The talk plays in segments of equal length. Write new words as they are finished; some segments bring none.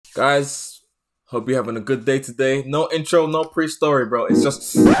Guys, hope you're having a good day today. No intro, no pre-story, bro. It's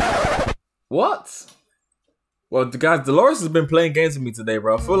just... What? Well, guys, Dolores has been playing games with me today,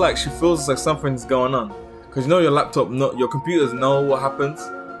 bro. I feel like she feels like something's going on. Because you know your laptop, your computers know what happens.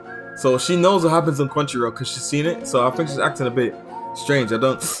 So she knows what happens on Crunchyroll because she's seen it. So I think she's acting a bit strange. I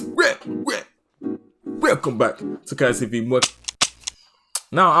don't... Welcome back to KSTV.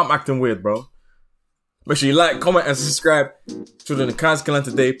 Now I'm acting weird, bro. Make sure you like, comment, and subscribe. Children in the Kai's Clan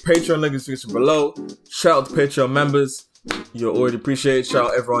today. Patreon link is description below. Shout out to Patreon members. You're already appreciated.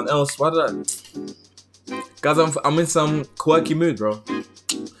 Shout out everyone else. Why did I... Guys, I'm in some quirky mood, bro.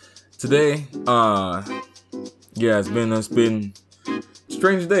 Today, yeah, it's been a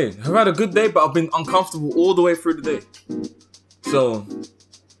strange day. I've had a good day, but I've been uncomfortable all the way through the day. So,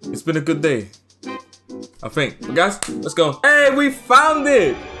 it's been a good day, I think. But guys, let's go. Hey, we found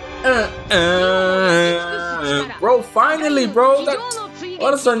it! Bro, finally, bro. All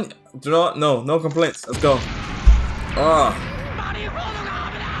of a sudden, do not, no complaints. Let's go.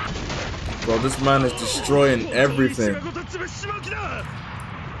 Bro, this man is destroying everything.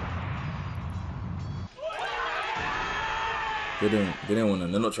 They didn't want to.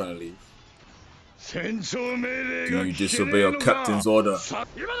 They're not trying to leave. Do you disobey your captain's order?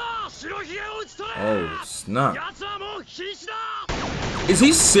 Oh, snap. Is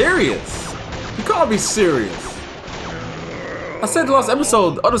he serious? He can't be serious. I said last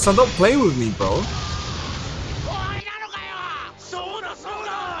episode, Oda-san, don't play with me, bro.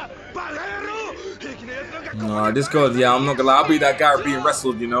 Nah, this guy, yeah, I'm not gonna lie, I'll be that guy being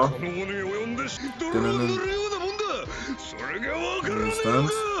wrestled, you know? Understand?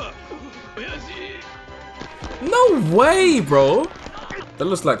 No way, bro! That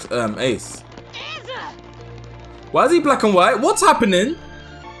looks like Ace. Why is he black and white? What's happening?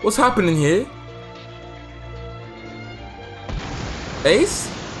 What's happening here? Ace?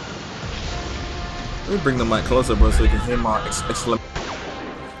 Let me bring the mic closer, bro, so you can hear my exclamation.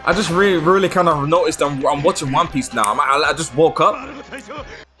 I just really kind of noticed I'm watching One Piece now. I just woke up.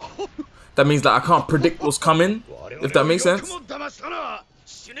 That means that I can't predict what's coming, if that makes sense.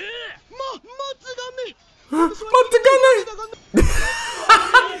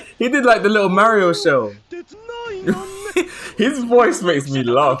 He did like the little Mario show. His voice makes me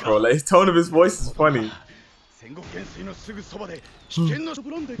laugh, bro. Like, his tone of his voice is funny.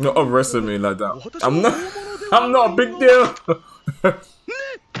 Not arresting me like that. I'm not a big deal.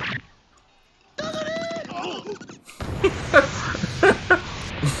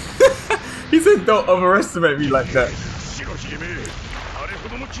 He said don't overestimate me like that.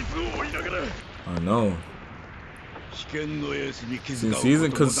 I know. Since he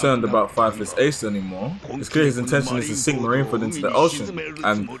isn't concerned about Firefish Ace anymore, it's clear his intention is to sink Marineford into the ocean.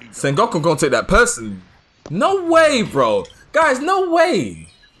 And Sengoku gonna take that personally. No way, bro. Guys, no way.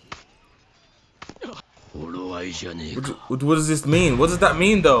 What does this mean? What does that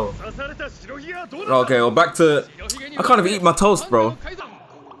mean, though? Okay, well, back to... I can't even eat my toast, bro.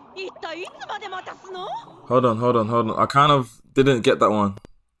 Hold on. I kind of didn't get that one.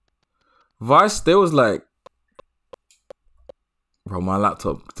 Vice, there was like... Bro, my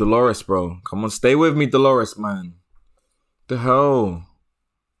laptop. Dolores, bro. Come on, stay with me, Dolores, man. The hell?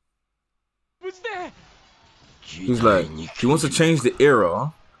 He's like, he wants to change the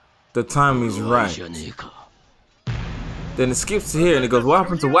era. The time is right. Then it skips to here and it goes, what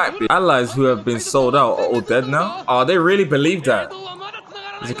happened to whitebeard? Allies who have been sold out are all dead now? Oh, they really believe that.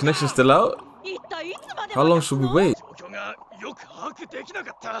 Is the connection still out? How long should we wait?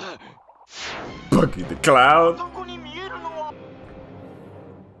 Buggy the Cloud.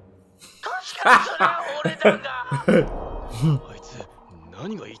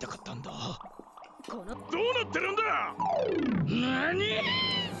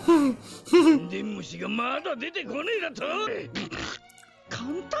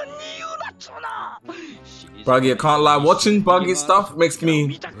 Buggy, I can't lie, watching Buggy stuff makes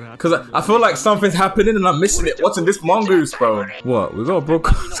me... Because I feel like something's happening and I'm missing it watching this mongoose, bro. What? We got a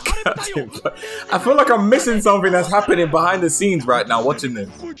broadcast captain. I feel like I'm missing something that's happening behind the scenes right now watching this.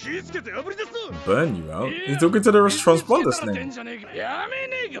 Burn you out? He's talking to the transponder snake.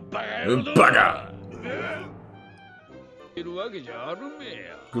 Bugger!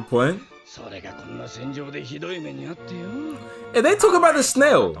 Good point. Hey, they talk about the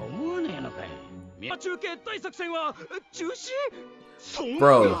snail.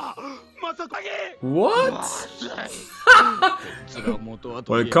 Bro. What?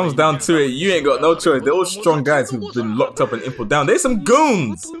 When it comes down to it, you ain't got no choice. They're all strong guys who've been locked up and impaled down. There's some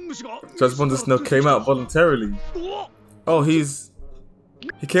goons. Transponder Snow came out voluntarily. Oh, he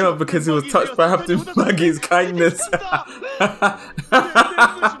came out because he was touched by Captain Maggie's kindness.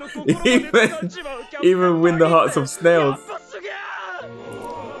 even win the hearts of snails.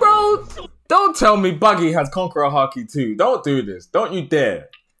 Bro, don't tell me Buggy has Conqueror Haki too. Don't do this. Don't you dare.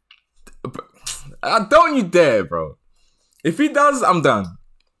 Don't you dare, bro. If he does, I'm done.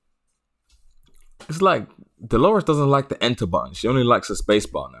 It's like Dolores doesn't like the enter button. She only likes the space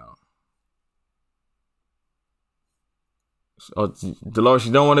bar now. Oh, Dolores,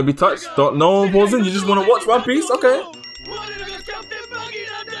 you don't want to be touched? No one pausing? You just want to watch One Piece? Okay.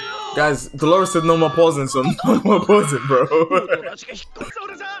 Guys, Dolores said no more pausing, so no more pausing, bro. Look at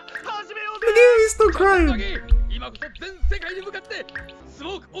him, he's still crying.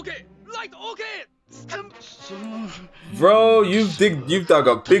 Bro, you've dug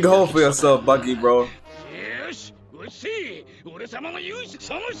a big hole for yourself, Buggy, bro.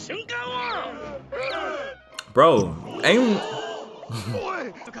 Bro, aim.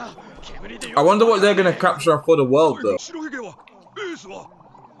 I wonder what they're gonna capture for the world, though.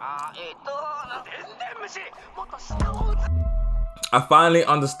 I finally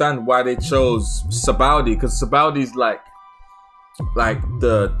understand why they chose Sabaody, because Sabaudi's like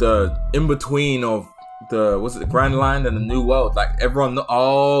the in between of the Grand Line and the New World. Like everyone,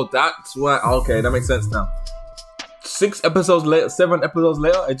 oh, that's why. Okay, that makes sense now. 7 episodes later,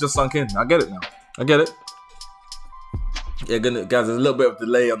 it just sunk in. I get it now. I get it. Yeah, guys, there's a little bit of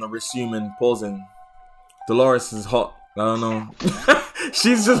delay on the resuming, pausing. Dolores is hot. I don't know.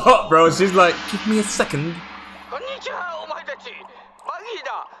 She's just hot, bro. She's like, give me a second.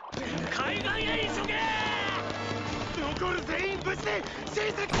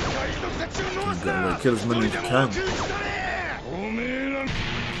 Kill as many as you can.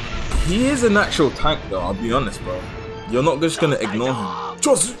 He is an actual tank, though. I'll be honest, bro. You're not just gonna ignore him.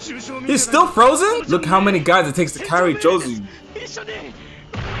 Jozu! He's still frozen? Look how many guys it takes to carry Jozu.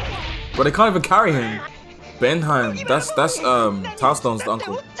 But they can't even carry him. Benheim. That's Tarstone's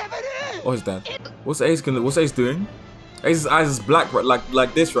uncle. Oh, his dad. What's Ace doing? Ace's eyes is black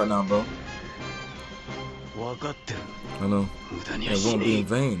like this right now, bro. I know. It won't be in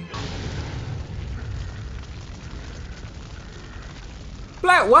vain.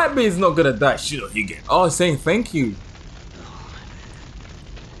 Whitebeard's not gonna die. Oh, it's saying thank you.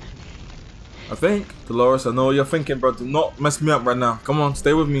 I think, Dolores, I know what you're thinking, bro. Do not mess me up right now. Come on,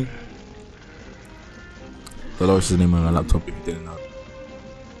 stay with me. Dolores is the name on my laptop if you didn't know.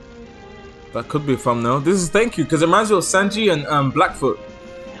 That could be a thumbnail. This is thank you, because it reminds me of Sanji and Blackfoot.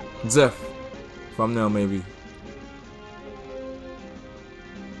 Zeph. Thumbnail, maybe.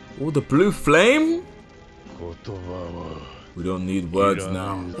 Oh, the blue flame? We don't need words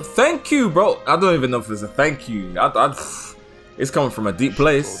now. Thank you, bro. I don't even know if it's a thank you. It's coming from a deep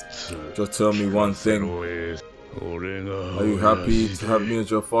place. Just tell me one thing. Are you happy to have me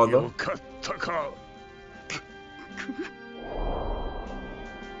as your father?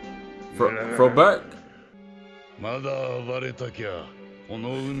 Throw back?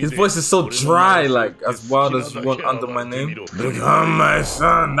 His voice is so dry, like as wild as you want under my name. Become my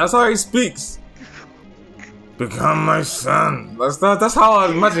son. That's how he speaks. Become my son. That's how I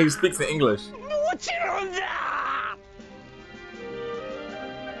imagine he speaks in English.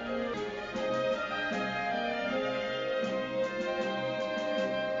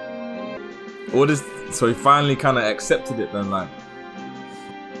 All this, so he finally kind of accepted it then, like.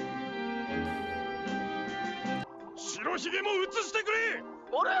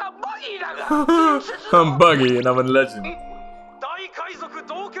 I'm Buggy and I'm a legend.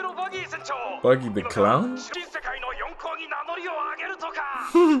 Buggy the clown?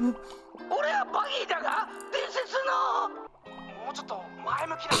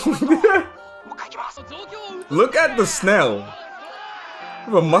 Look at the snail.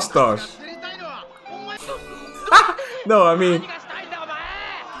 With a mustache. No, I mean,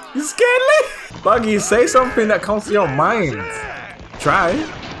 you scared me? Buggy, say something that comes to your mind. Try.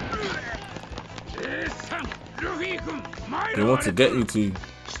 They want to get you to.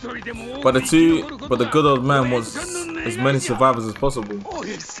 But the good old man wants as many survivors as possible.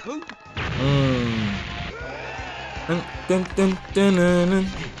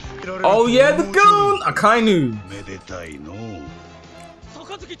 Oh yeah, the goon! Akainu!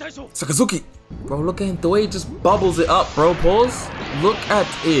 Sakazuki! Bro, look at the way he just bubbles it up, bro. Pause. Look at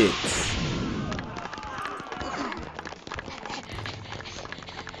it.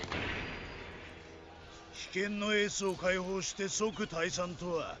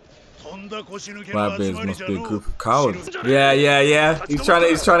 Blackbeards must be a group of cowards. Yeah. He's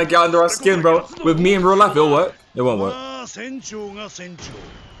trying to get under our skin, bro. With me in real life, it'll work. It won't work.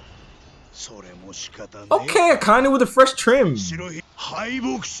 Okay, Akainu with a fresh trim.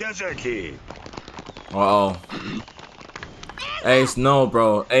 Uh-oh. Ace, no,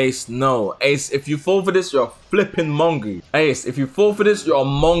 bro. Ace, no. Ace, if you fall for this, you're a flipping mongoose. Ace, if you fall for this, you're a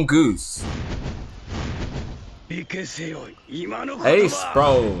mongoose. Ace,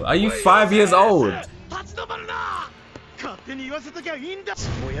 bro. Are you 5 years old?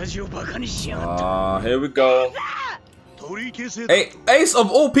 Here we go. Hey, Ace of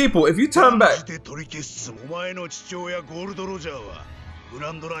all people, if you turn back.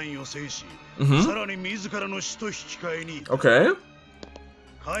 Okay.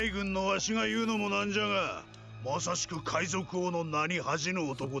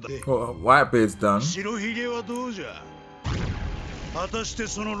 Whitebeard's done. I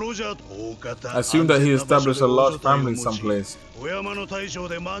assume that he established a large family someplace.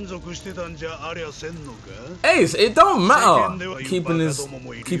 Ace, it don't matter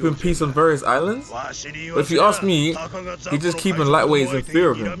keeping peace on various islands. But if you ask me, he's just keeping lightweights in fear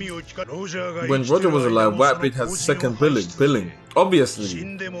of him. When Roger was alive, Whitebeard has second billing, obviously.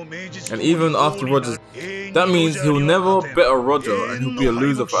 And even after Roger's, that means he'll never better Roger and he'll be a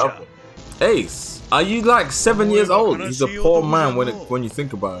loser forever. Ace, are you like 7 years old? He's a poor man when you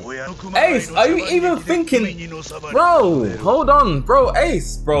think about it. Ace, are you even thinking? Bro, hold on, bro.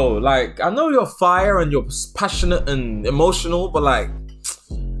 Ace, bro, like, I know you're fire and you're passionate and emotional, but like,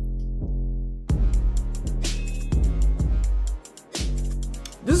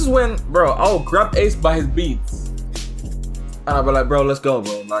 this is when, bro, I'll grab Ace by his beads and I'll be like, bro, let's go,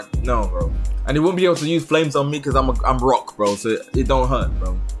 bro. Like, no, bro. And he won't be able to use flames on me because I'm rock, bro, so it don't hurt,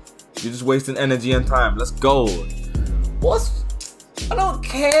 bro. You're just wasting energy and time. Let's go. I don't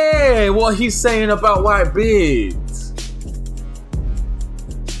care what he's saying about Whitebeard.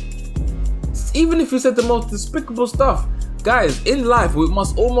 Even if he said the most despicable stuff. Guys, in life, we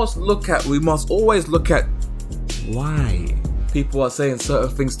must always look at why people are saying certain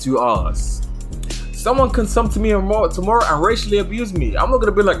things to us. Someone can come to me tomorrow and racially abuse me. I'm not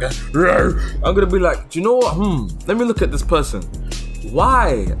gonna be like, I'm gonna be like, do you know what? Let me look at this person.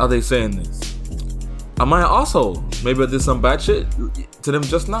 Why are they saying this? Am I an asshole? Maybe I did some bad shit to them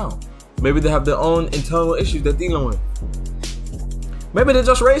just now. Maybe they have their own internal issues they're dealing with. Maybe they're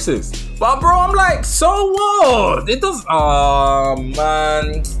just racist. But bro, I'm like, so what? It does. Oh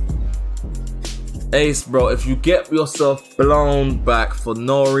man. Ace, bro, if you get yourself blown back for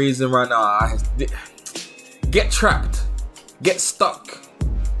no reason right now, get trapped, get stuck,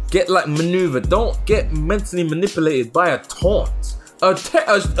 get like maneuvered. Don't get mentally manipulated by a taunt. A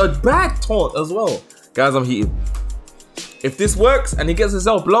bad taunt as well. Guys, I'm heated. If this works and he gets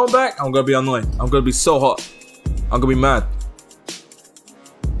himself blown back, I'm gonna be annoyed. I'm gonna be so hot. I'm gonna be mad.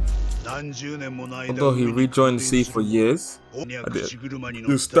 Although he rejoined the sea for years, I did. He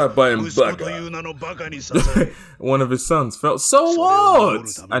was stabbed by him black. One of his sons felt so what?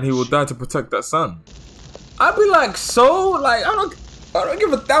 And he will die to protect that son. I'd be like, so? Like, I don't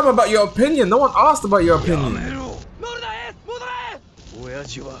give a damn about your opinion. No one asked about your opinion.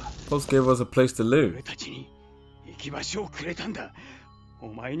 Post gave us a place to live.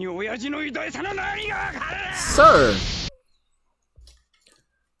 Sir.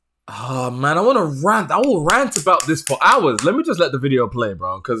 Oh man, I want to rant. I will rant about this for hours. Let me just let the video play,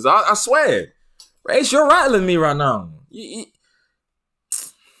 bro. Because I swear, Ace, you're rattling me right now.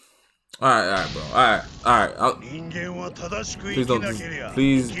 Alright, bro. Alright.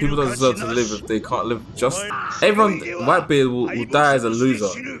 Please, people don't deserve to live if they can't live just. Everyone, Whitebeard will die as a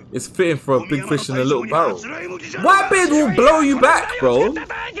loser. It's fitting for a big fish in a little barrel. Whitebeard will blow you back, bro.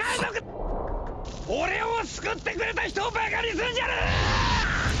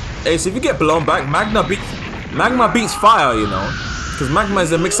 Ace, if you get blown back, magma beats fire, you know, because magma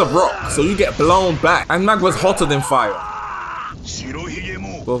is a mix of rock, so you get blown back, and magma's hotter than fire.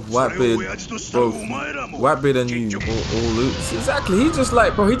 Both Whitebeard and you all lose. Exactly. He just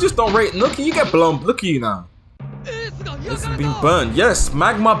like, bro, he just don't rate. Look, you get blown. Look at you now. It's been burned. Yes,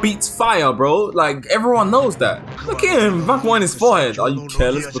 magma beats fire, bro. Like everyone knows that. Look at him, back on his forehead. Are you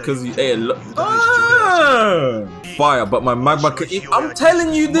careless because you ate a fire? But my magma. I'm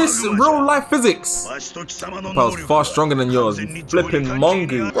telling you this, real life physics. I was far stronger than yours. You flipping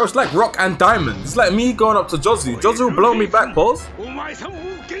mongoose, bro. It's like rock and diamond. It's like me going up to Jozu. Jozu will blow me back, boss.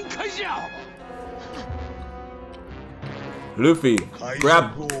 Luffy,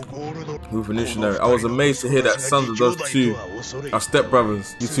 grab revolutionary. I was amazed to hear that sons of those two are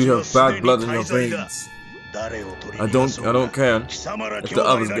stepbrothers. You two have bad blood in your veins. I don't care if the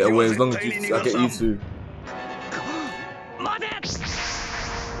others get away as long as I get you two.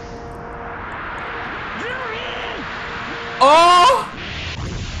 Oh!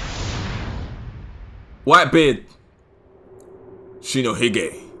 Whitebeard.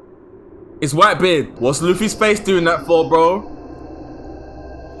 Shinohige. It's Whitebeard. What's Luffy's face doing that for, bro?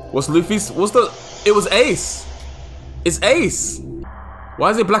 What's Luffy's? What's the? It was Ace. It's Ace.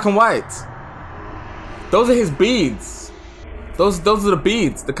 Why is it black and white? Those are his beads. Those are the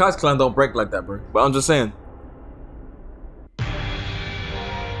beads. The Kai's clan don't break like that, bro. But I'm just saying.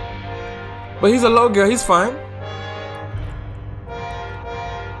 But he's a logo. He's fine.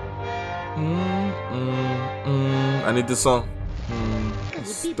 I need this song.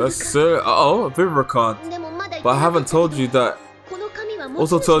 That's it. Uh-oh, a Viva card. But I haven't told you that.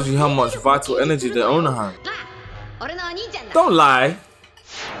 Also tells you how much vital energy the owner has. Don't lie.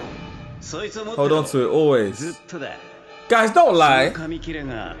 Hold on to it always. Guys, don't lie.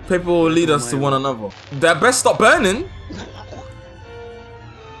 People will lead us to one another. That best stop burning.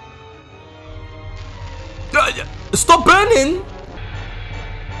 Stop burning.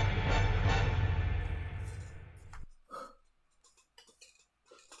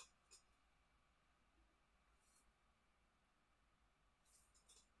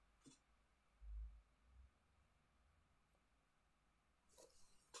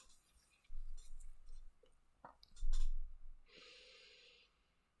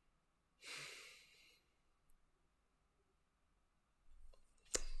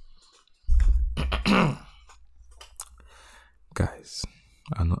 Guys,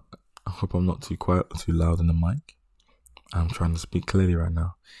 I hope I'm not too quiet or too loud in the mic. I'm trying to speak clearly right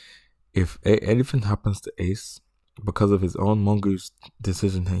now. If anything happens to Ace because of his own mongoose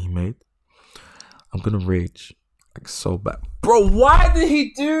decision that he made, I'm gonna rage like so bad. Bro, why did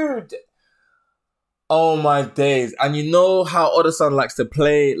he do that? Oh my days. And you know how Oda-san likes to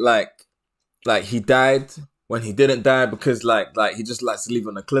play like he died when he didn't die, because like he just likes to leave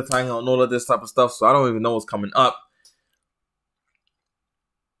on a cliffhanger and all of this type of stuff. So I don't even know what's coming up.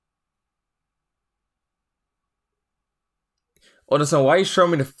 Oda-san, why are you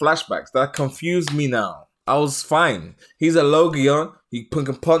showing me the flashbacks? That confused me now. I was fine. He's a Logia. He can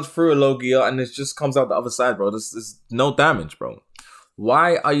punch through a Logia and it just comes out the other side, bro. This is no damage, bro.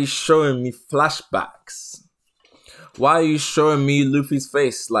 Why are you showing me flashbacks? Why are you showing me Luffy's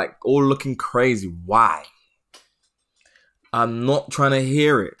face like all looking crazy? Why? I'm not trying to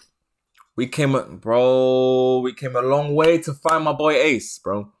hear it. We came a long way to find my boy Ace,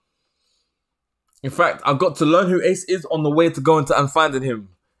 bro. In fact, I got to learn who Ace is on the way to going to and finding him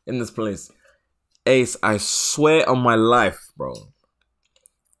in this place. Ace, I swear on my life, bro.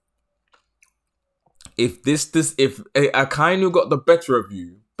 If akainu got the better of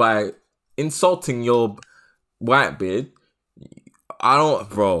you by insulting your whitebeard, I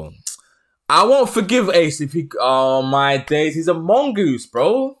won't forgive Ace if he. Oh my days, he's a mongoose,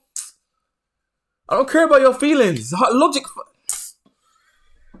 bro. I don't care about your feelings. Logic.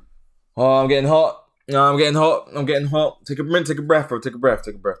 Oh, I'm getting hot. No, I'm getting hot. I'm getting hot. Take a breath, bro. Take a breath.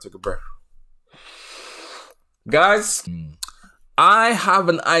 Guys, I have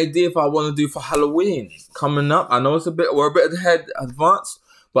an idea if I want to do for Halloween coming up. I know we're a bit ahead advanced,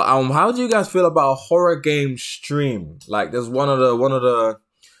 but how do you guys feel about a horror game stream? Like, there's one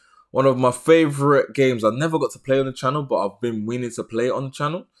of my favorite games I never got to play on the channel, but I've been meaning to play it on the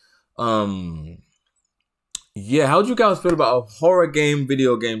channel. Yeah, how do you guys feel about a horror game,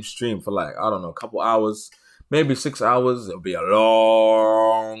 video game stream for like, I don't know, a couple hours, maybe 6 hours? It'll be a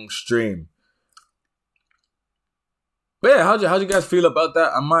long stream. But yeah, how do you guys feel about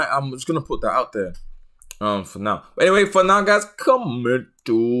that? I'm just gonna put that out there for now. But anyway, for now, guys, commentos.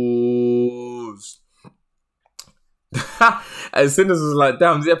 And Sinners was like,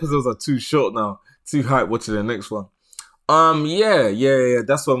 damn, these episodes are too short now. Too hype watching the next one. Yeah.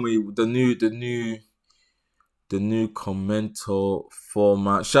 That's when the new commento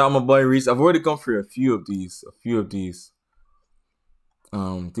format. Shout out my boy Reese. I've already gone through a few of these.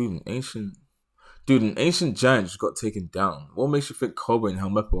 Dude, an ancient giant just got taken down. What makes you think Kobe and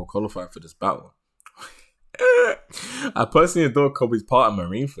Helmeppo will qualify for this battle? I personally adore Kobe's part in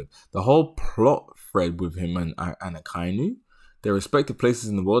Marineford. The whole plot thread with him and Akainu, their respective places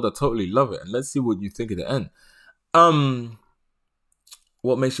in the world, I totally love it. And let's see what you think at the end.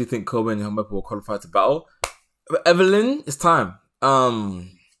 What makes you think Kobe and Helmeppo will qualify to battle? Evelyn, it's time. I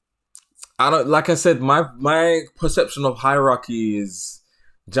don't, like I said, my perception of hierarchy is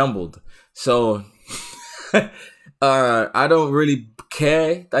jumbled. So I don't really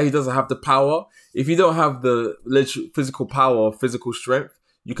care that he doesn't have the power. If you don't have the physical power or physical strength,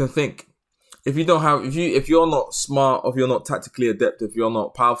 you can think. If you're not smart, or if you're not tactically adept, if you're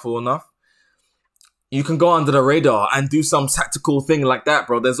not powerful enough, you can go under the radar and do some tactical thing like that,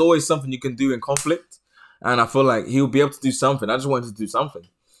 bro. There's always something you can do in conflict. And I feel like he'll be able to do something. I just want him to do something.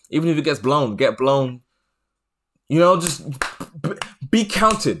 Even if it gets blown, get blown. You know, just Be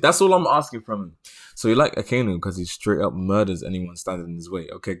counted. That's all I'm asking from him. So you like Akainu because he straight up murders anyone standing in his way.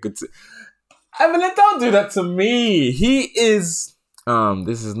 Okay, good to... Evelyn, don't do that to me. He is...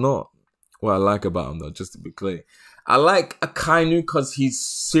 This is not what I like about him though, just to be clear. I like Akainu because he's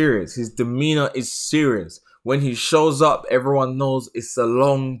serious. His demeanor is serious. When he shows up, everyone knows it's a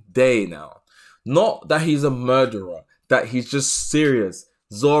long day now. Not that he's a murderer, that he's just serious.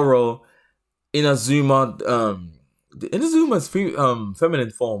 Zoro, Inazuma's feminine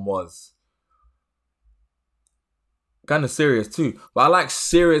form was kind of serious too. But I like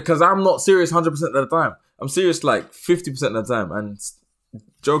serious because I'm not serious 100% of the time. I'm serious like 50% of the time, and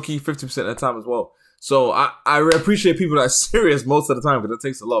jokey 50% of the time as well. So I appreciate people that are serious most of the time because it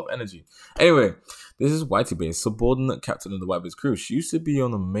takes a lot of energy. Anyway, this is whitebeard, subordinate captain of the whitebeard's crew. She used to be on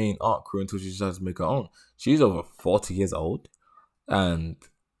the main arc crew until she decided to make her own. She's over 40 years old and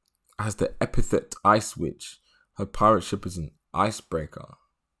has the epithet Ice Witch. Her pirate ship is an icebreaker.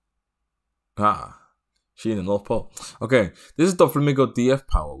 She in the North Pole. Okay, this is Doflamingo DF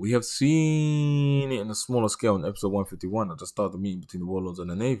power. We have seen it in a smaller scale in episode 151 at the start of the meeting between the warlords and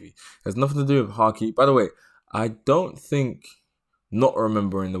the navy. It has nothing to do with haki. By the way, I don't think not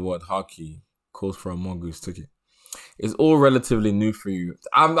remembering the word haki calls for a mongoose ticket. It's all relatively new for you.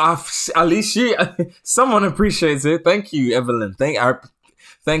 At least someone appreciates it. Thank you, Evelyn.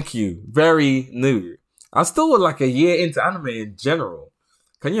 Thank you. Very new. I'm still like a year into anime in general.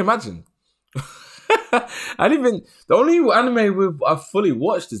 Can you imagine? The only anime I've fully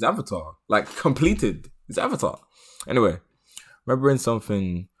watched is Avatar. Like, completed. It's Avatar. Anyway, remembering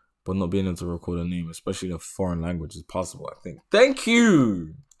something but not being able to record a name, especially in a foreign language, is possible, I think. Thank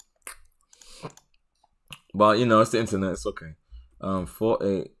you! But, you know, it's the internet. It's okay.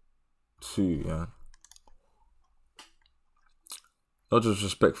 482, yeah. Not just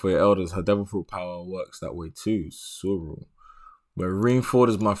respect for your elders. Her devil fruit power works that way too. Zoro. Marineford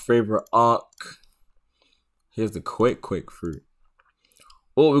is my favorite arc. Here's the quake fruit.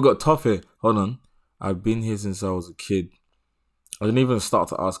 Oh, we got tough here. Hold on. I've been here since I was a kid. I didn't even start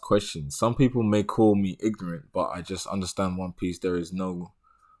to ask questions. Some people may call me ignorant, but I just understand One Piece. There's no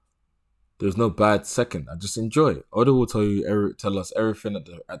bad second. I just enjoy it. Oda will tell us everything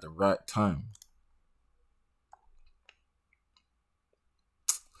at the right time.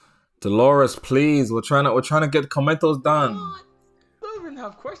 Dolores, please. We're trying to get commentos done. I don't even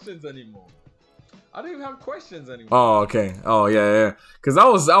have questions anymore. Oh, okay. Oh, yeah. Because I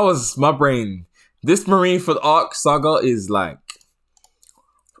was my brain. This Marineford arc saga is like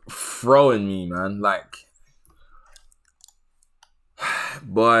throwing me, man. Like,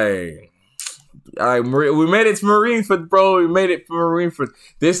 boy, we made it to Marineford, bro. We made it for Marineford.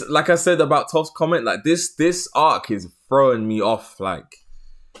 This, like I said about Toph's comment, like this arc is throwing me off. Like,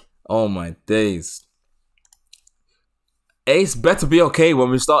 oh my days. Ace better be okay when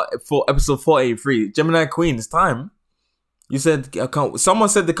we start for episode 483. Gemini Queen, it's time. You said I can't. Someone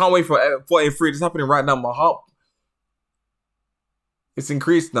said they can't wait for 483. It's happening right now. My heart, it's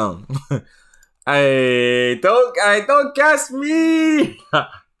increased now. Hey, don't gas me. I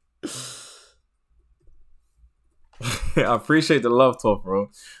appreciate the love, Toph, bro.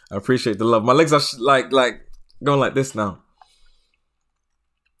 I appreciate the love. My legs are like going like this now.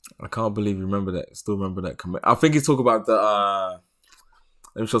 I can't believe you remember that. Still remember that comment. I think he's talking about the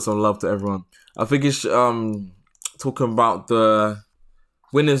let me show some love to everyone. I think he's talking about the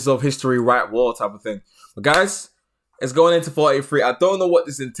winners of history right war type of thing. But guys, it's going into 483. I don't know what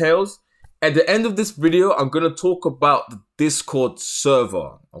this entails. At the end of this video, I'm gonna talk about the Discord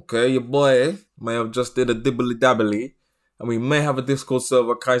server. Okay, your boy may have just did a dibbly dabbly, and we may have a Discord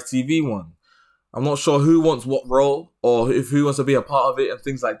server, Kai's TV one. I'm not sure who wants what role or who wants to be a part of it and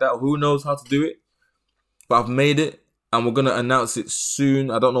things like that. Who knows how to do it? But I've made it and we're going to announce it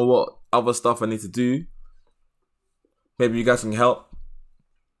soon. I don't know what other stuff I need to do. Maybe you guys can help.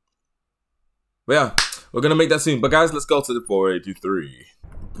 But yeah, we're going to make that soon. But guys, let's go to the 483.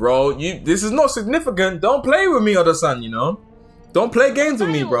 Bro, this is not significant. Don't play with me, Oda-san, you know? Don't play games with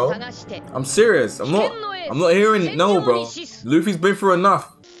me, bro. I'm serious. I'm not hearing no, bro. Luffy's been through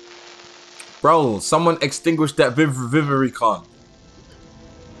enough. Bro, someone extinguished that Vivericon.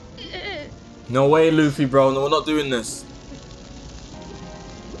 No way, Luffy, bro. No, we're not doing this.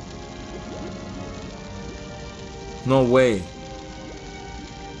 No way.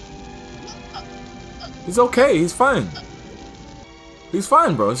 He's okay. He's fine. He's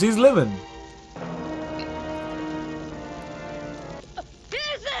fine, bro. He's living.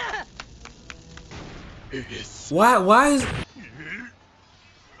 Why is...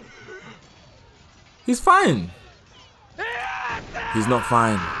 He's fine. He's not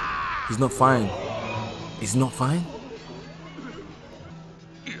fine. He's not fine. He's not fine?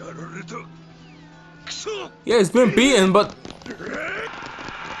 Yeah, he's been beaten, but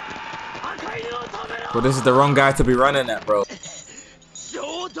this is the wrong guy to be running at, bro.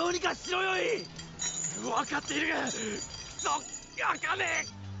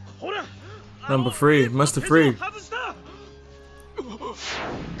 Number 3, Mr. 3.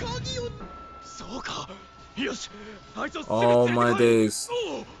 Oh my days.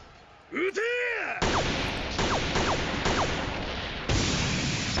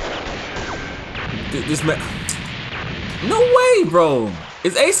 This man. No way, bro.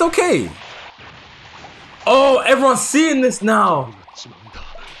 Is Ace okay? Oh, everyone's seeing this now.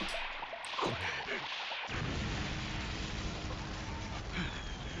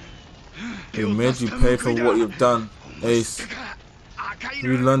 They made you pay for what you've done, Ace.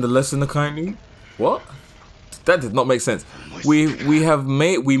 You learned the lesson, akainu? What? That did not make sense. We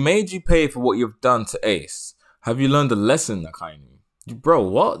made you pay for what you've done to Ace. Have you learned the lesson, akainu? Bro,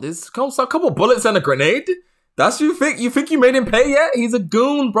 what? This comes a couple bullets and a grenade? That's you think? You think you made him pay yet? He's a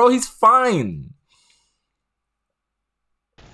goon, bro. He's fine.